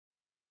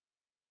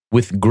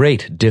With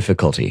great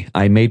difficulty,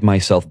 I made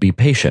myself be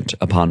patient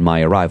upon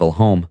my arrival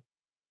home.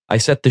 I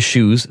set the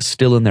shoes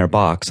still in their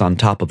box on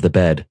top of the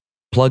bed,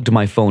 plugged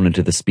my phone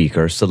into the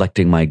speaker,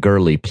 selecting my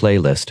girly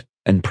playlist,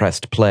 and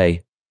pressed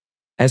play.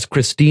 As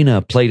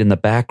Christina played in the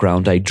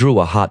background, I drew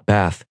a hot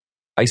bath.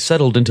 I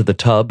settled into the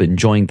tub,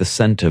 enjoying the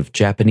scent of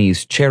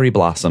Japanese cherry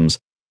blossoms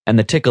and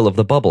the tickle of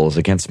the bubbles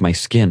against my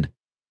skin.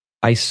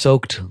 I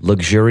soaked,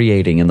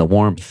 luxuriating in the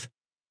warmth.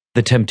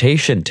 The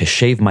temptation to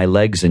shave my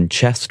legs and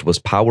chest was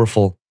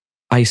powerful.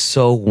 I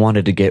so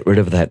wanted to get rid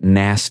of that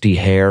nasty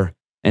hair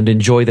and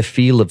enjoy the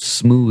feel of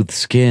smooth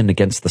skin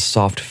against the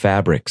soft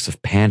fabrics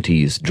of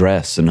panties,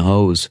 dress, and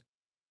hose.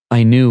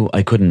 I knew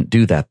I couldn't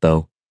do that,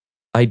 though.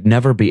 I'd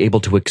never be able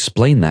to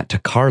explain that to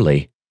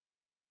Carly.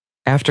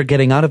 After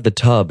getting out of the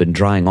tub and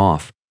drying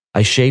off,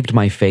 I shaved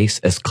my face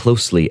as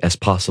closely as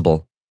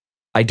possible.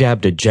 I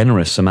dabbed a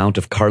generous amount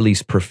of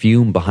Carly's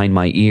perfume behind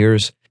my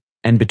ears,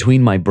 and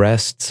between my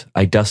breasts,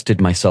 I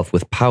dusted myself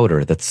with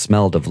powder that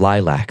smelled of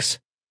lilacs.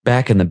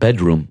 Back in the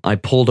bedroom, I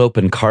pulled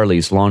open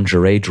Carly's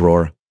lingerie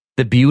drawer.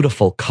 The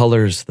beautiful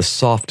colors, the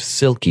soft,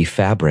 silky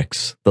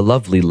fabrics, the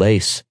lovely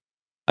lace.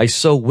 I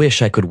so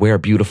wish I could wear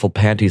beautiful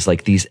panties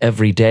like these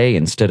every day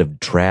instead of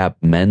drab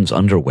men's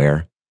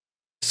underwear.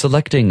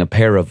 Selecting a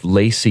pair of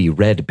lacy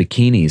red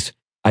bikinis,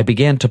 I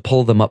began to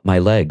pull them up my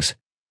legs.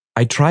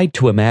 I tried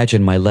to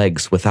imagine my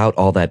legs without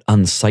all that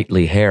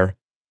unsightly hair,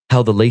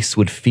 how the lace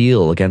would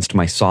feel against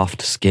my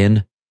soft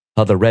skin,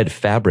 how the red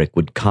fabric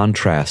would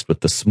contrast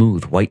with the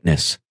smooth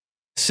whiteness.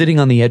 Sitting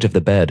on the edge of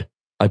the bed,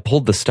 I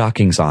pulled the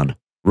stockings on.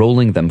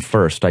 Rolling them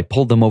first, I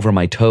pulled them over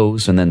my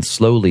toes and then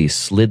slowly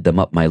slid them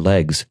up my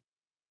legs.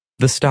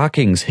 The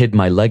stockings hid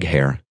my leg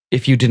hair,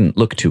 if you didn't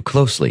look too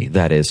closely,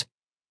 that is.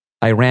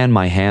 I ran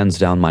my hands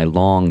down my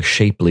long,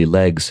 shapely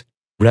legs,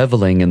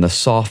 reveling in the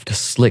soft,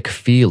 slick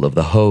feel of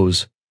the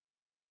hose.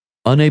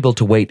 Unable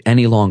to wait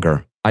any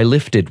longer, I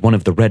lifted one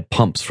of the red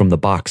pumps from the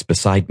box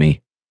beside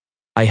me.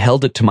 I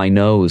held it to my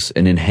nose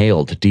and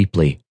inhaled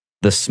deeply,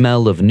 the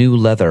smell of new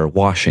leather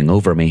washing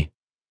over me.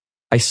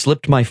 I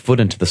slipped my foot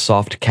into the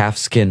soft calf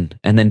skin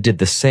and then did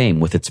the same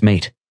with its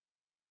mate.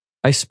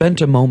 I spent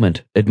a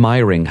moment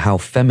admiring how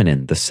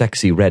feminine the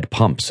sexy red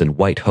pumps and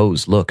white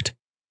hose looked.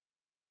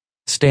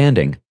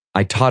 Standing,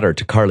 I tottered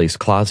to Carly's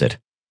closet.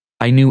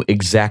 I knew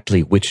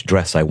exactly which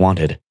dress I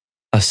wanted,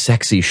 a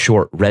sexy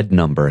short red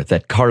number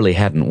that Carly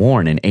hadn't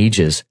worn in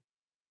ages.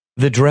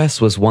 The dress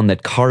was one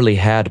that Carly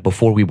had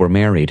before we were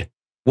married,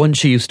 one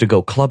she used to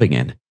go clubbing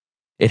in.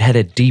 It had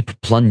a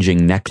deep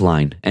plunging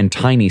neckline and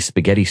tiny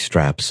spaghetti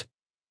straps.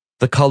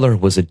 The color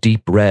was a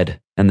deep red,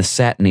 and the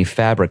satiny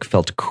fabric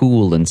felt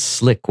cool and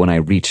slick when I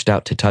reached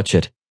out to touch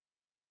it.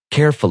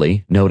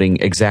 Carefully, noting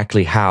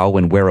exactly how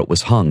and where it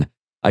was hung,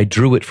 I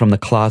drew it from the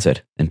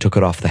closet and took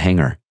it off the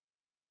hanger.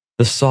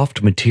 The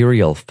soft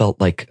material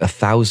felt like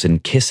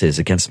 1,000 kisses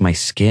against my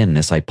skin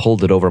as I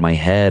pulled it over my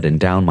head and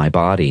down my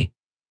body.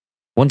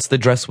 Once the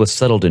dress was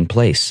settled in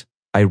place,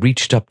 I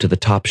reached up to the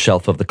top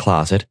shelf of the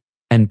closet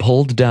and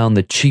pulled down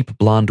the cheap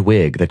blonde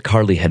wig that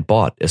Carly had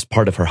bought as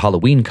part of her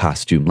Halloween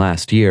costume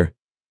last year.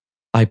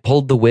 I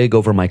pulled the wig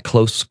over my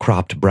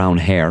close-cropped brown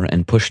hair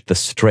and pushed the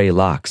stray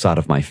locks out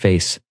of my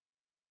face.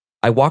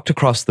 I walked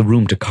across the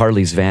room to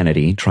Carly's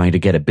vanity, trying to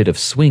get a bit of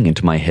swing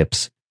into my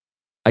hips.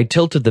 I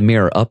tilted the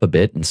mirror up a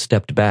bit and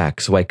stepped back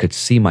so I could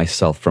see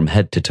myself from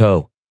head to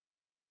toe.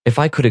 If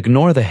I could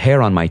ignore the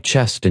hair on my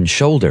chest and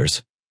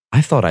shoulders, I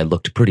thought I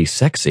looked pretty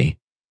sexy.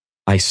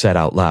 I said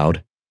out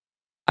loud.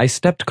 I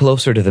stepped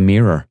closer to the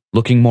mirror,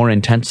 looking more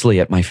intensely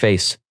at my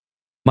face.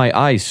 My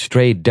eyes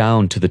strayed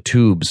down to the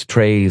tubes,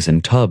 trays,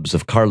 and tubs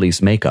of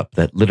Carly's makeup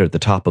that littered the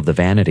top of the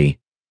vanity.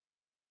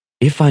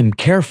 If I'm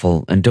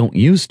careful and don't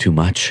use too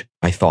much,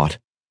 I thought,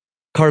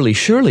 Carly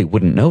surely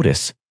wouldn't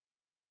notice.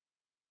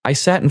 I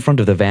sat in front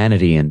of the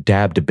vanity and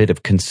dabbed a bit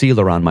of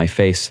concealer on my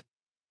face.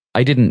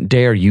 I didn't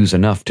dare use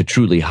enough to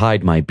truly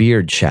hide my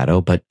beard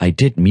shadow, but I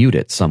did mute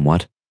it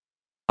somewhat.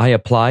 I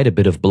applied a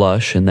bit of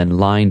blush and then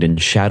lined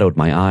and shadowed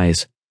my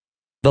eyes.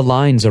 The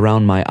lines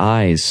around my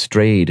eyes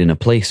strayed in a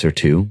place or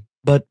two,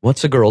 but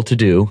what's a girl to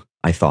do,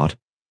 I thought.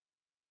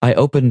 I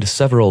opened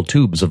several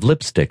tubes of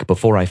lipstick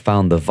before I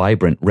found the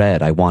vibrant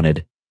red I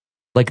wanted.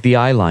 Like the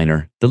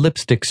eyeliner, the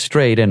lipstick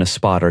strayed in a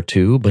spot or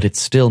two, but it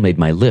still made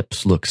my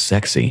lips look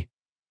sexy.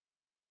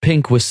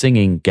 Pink was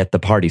singing Get the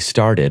Party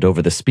Started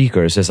over the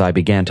speakers as I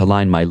began to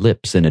line my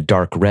lips in a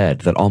dark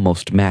red that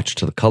almost matched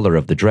the color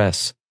of the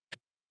dress.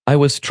 I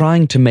was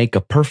trying to make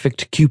a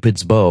perfect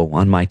Cupid's bow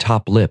on my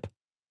top lip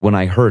when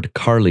I heard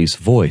Carly's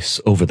voice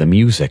over the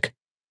music.